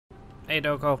Hey,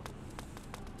 Doko.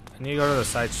 I need to go to the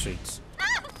side streets.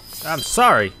 I'm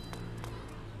sorry.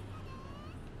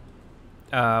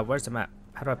 Where's the map?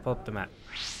 How do I pull up the map?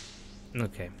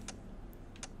 Okay.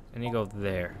 I need to go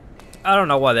there. I don't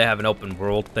know why they have an open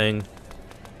world thing.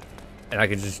 And I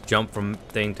can just jump from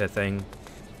thing to thing.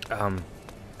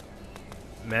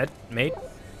 Mate?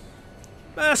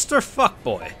 Master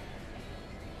Fuckboy.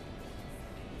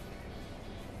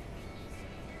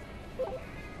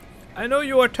 I know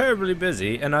you are terribly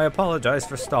busy, and I apologize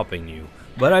for stopping you,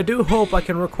 but I do hope I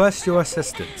can request your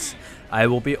assistance. I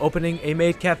will be opening a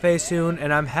maid cafe soon,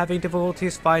 and I'm having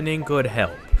difficulties finding good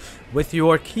help. With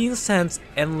your keen sense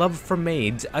and love for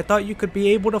maids, I thought you could be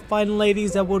able to find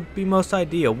ladies that would be most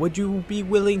ideal. Would you be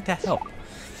willing to help?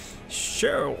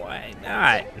 Sure, why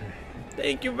not?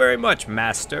 Thank you very much,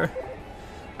 Master.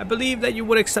 I believe that you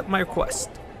would accept my request.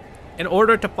 In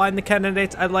order to find the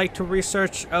candidates, I'd like to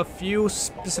research a few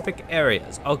specific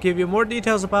areas. I'll give you more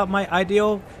details about my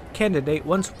ideal candidate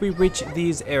once we reach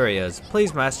these areas.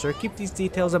 Please, Master, keep these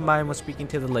details in mind when speaking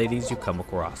to the ladies you come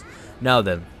across. Now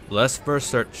then, let's first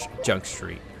search Junk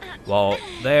Street. While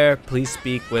there, please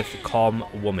speak with calm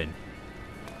woman.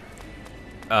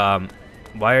 Why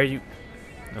are you...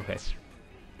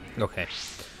 Okay.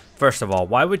 First of all,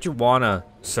 why would you want to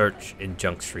search in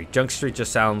Junk Street? Junk Street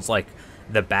just sounds like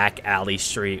the back alley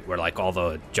street where like all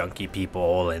the junkie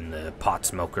people and the pot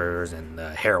smokers and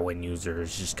the heroin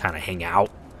users just kind of hang out.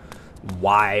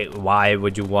 Why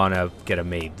would you want to get a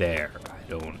maid there?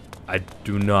 I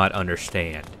do not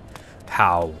understand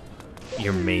how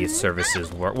your maid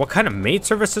services work. What kind of maid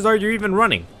services are you even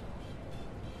running?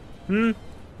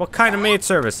 What kind of maid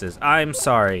services? I'm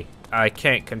sorry, I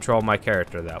can't control my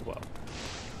character that well.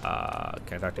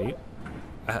 Can I talk to you?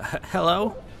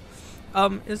 Hello?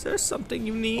 Is there something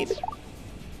you need?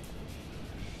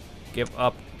 Give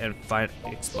up and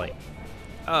explain.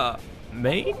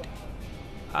 Maid?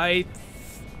 I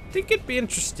think it'd be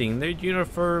interesting. Their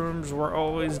uniforms were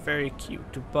always very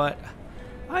cute, but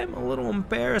I'm a little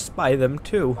embarrassed by them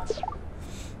too.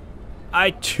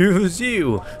 I choose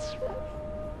you.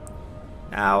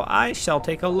 Now I shall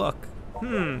take a look.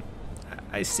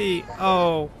 I see.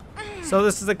 Oh, so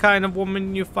this is the kind of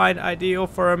woman you find ideal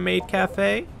for a maid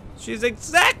cafe? She's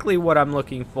exactly what I'm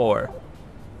looking for.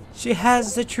 She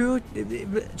has the truth.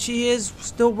 She is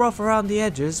still rough around the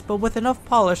edges, but with enough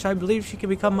polish, I believe she can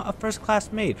become a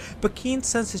first-class maid. But keen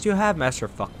senses you have, Master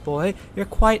Fuckboy. You're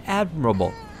quite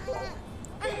admirable.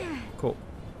 Cool.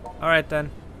 Alright then.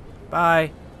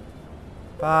 Bye.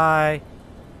 Bye.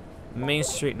 Main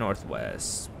Street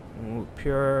Northwest. Ooh,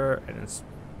 pure and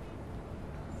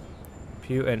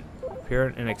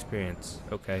inexperience.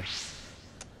 Okay.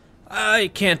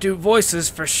 I can't do voices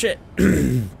for shit.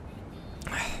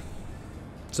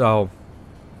 So,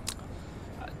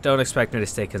 don't expect me to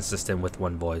stay consistent with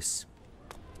one voice.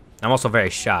 I'm also very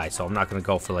shy, so I'm not gonna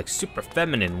go for like super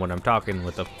feminine when I'm talking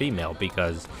with a female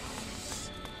because,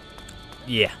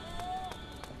 yeah.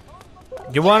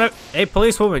 You wanna, hey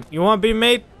policewoman, you wanna be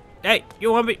maid? Hey,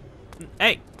 you wanna be,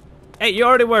 hey, you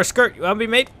already wear a skirt. You wanna be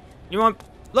maid? You want,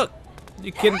 look,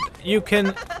 you can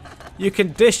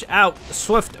dish out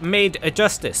swift maid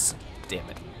justice. Damn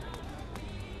it.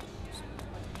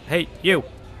 Hey, you.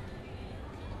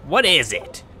 What is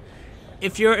it?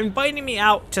 If you're inviting me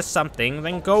out to something,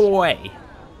 then go away.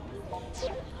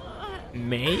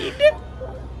 Maid?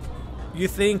 You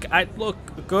think I'd look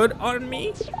good on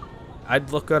me? I'd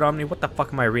look good on me? What the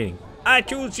fuck am I reading? I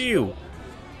choose you.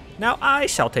 Now I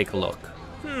shall take a look.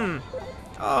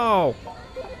 Oh.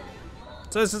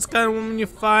 So is this kind of woman you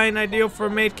find ideal for a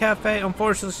maid cafe?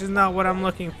 Unfortunately, she's not what I'm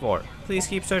looking for. Please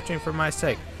keep searching for my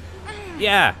sake.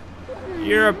 Yeah.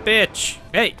 You're a bitch.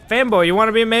 Hey, fanboy, you want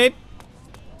to be a maid?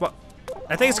 Well,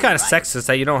 I think it's kind of sexist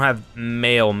that you don't have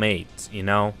male maids, you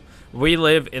know? We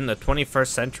live in the 21st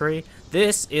century.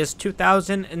 This is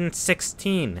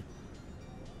 2016.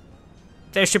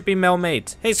 There should be male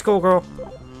maids. Hey, schoolgirl.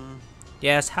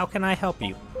 Yes, how can I help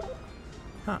you?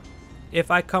 Huh. If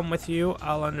I come with you,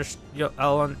 I'll understand.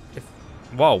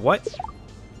 Whoa, what?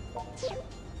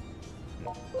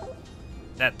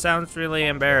 That sounds really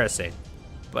embarrassing.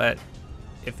 But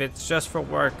if it's just for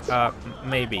work,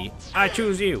 maybe. I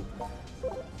choose you.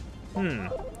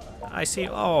 I see.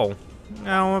 Oh,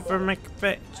 now for make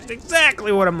fit. She's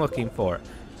exactly what I'm looking for.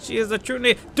 She is a true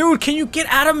dude, can you get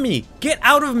out of me? Get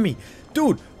out of me.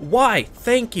 Dude, why?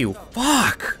 Thank you.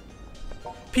 Fuck.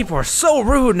 People are so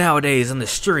rude nowadays in the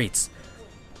streets.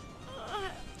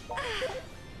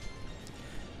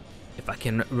 If I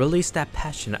can release that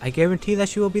passion, I guarantee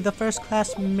that you will be the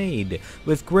first-class maid.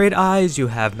 With great eyes you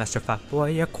have, Master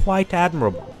Fuckboy. You're quite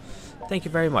admirable. Thank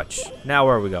you very much. Now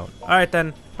where are we going? Alright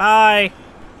then. Bye!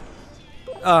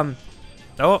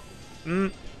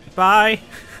 Bye!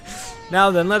 Now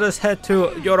then, let us head to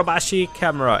Yorubashi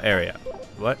camera area.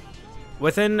 What?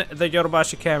 Within the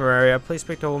Yorubashi camera area, please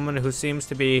pick a woman who seems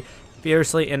to be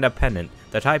fiercely independent.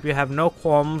 The type you have no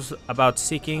qualms about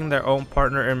seeking their own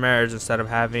partner in marriage instead of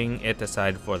having it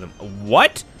decide for them.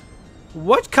 What?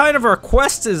 What kind of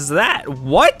request is that?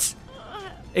 What?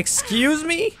 Excuse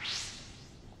me?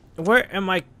 Where am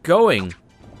I going?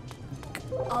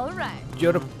 Alright.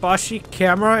 Yorubashi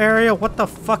camera area? What the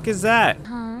fuck is that?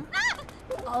 Huh?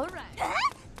 Alright.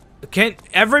 Can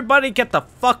everybody get the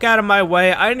fuck out of my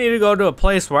way? I need to go to a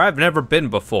place where I've never been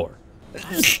before. Where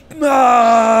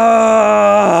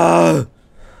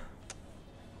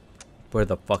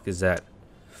the fuck is that?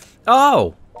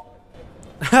 Oh!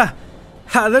 Ha!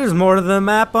 Ha! There's more to the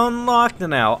map unlocked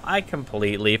now. I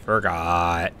completely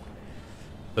forgot.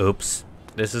 Oops.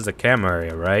 This is the camera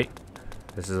area, right?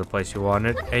 This is the place you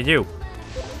wanted. Hey, you.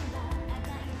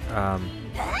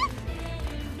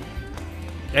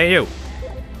 Hey, you.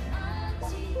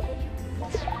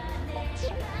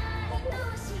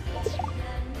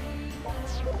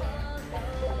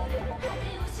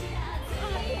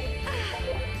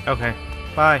 Okay,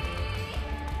 bye.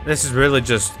 This is really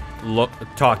just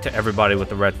talk to everybody with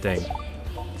the red thing.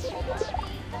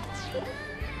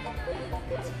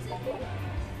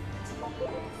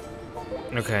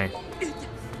 Okay.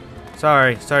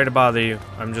 Sorry to bother you.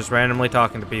 I'm just randomly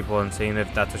talking to people and seeing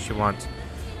if that's what she wants.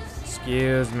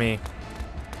 Excuse me.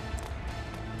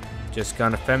 Just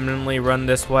gonna femininely run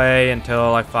this way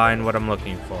until I find what I'm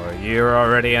looking for. You're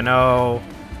already a no.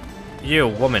 You,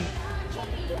 woman.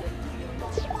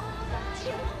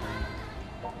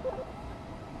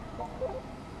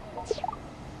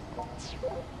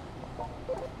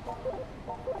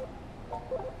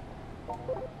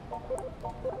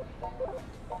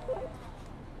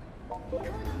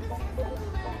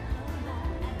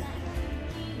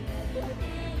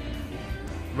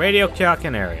 Radio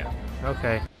Kyokan area.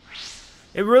 Okay.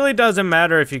 It really doesn't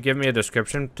matter if you give me a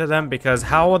description to them, because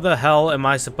how the hell am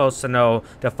I supposed to know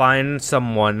to find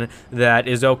someone that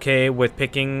is okay with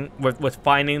picking, with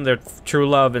finding their true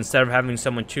love instead of having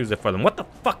someone choose it for them? What the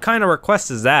fuck kind of request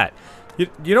is that? You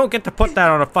don't get to put that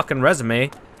on a fucking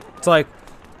resume. It's like,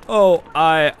 oh,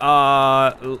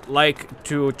 I like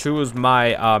to choose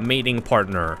my mating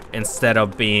partner instead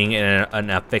of being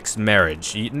in a fixed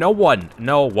marriage. No one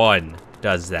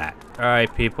does that.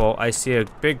 Alright, people, I see a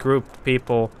big group of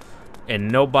people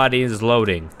and nobody is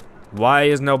loading. Why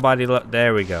is nobody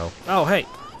there we go. Oh, hey,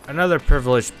 another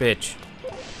privileged bitch.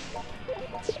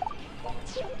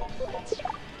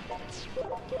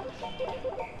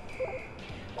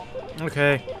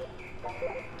 Okay.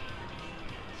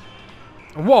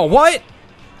 Whoa, what?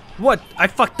 What? I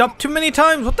fucked up too many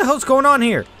times? What the hell's going on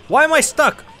here? Why am I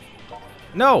stuck?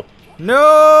 No.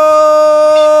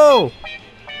 No!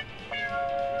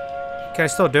 Can I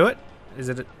still do it? Is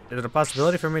it a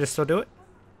possibility for me to still do it?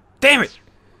 Damn it!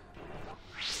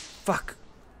 Fuck.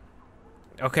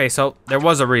 Okay, so there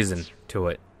was a reason to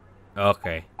it.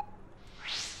 Okay.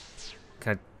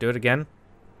 Can I do it again?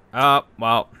 Oh,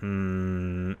 well.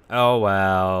 Oh,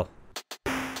 well.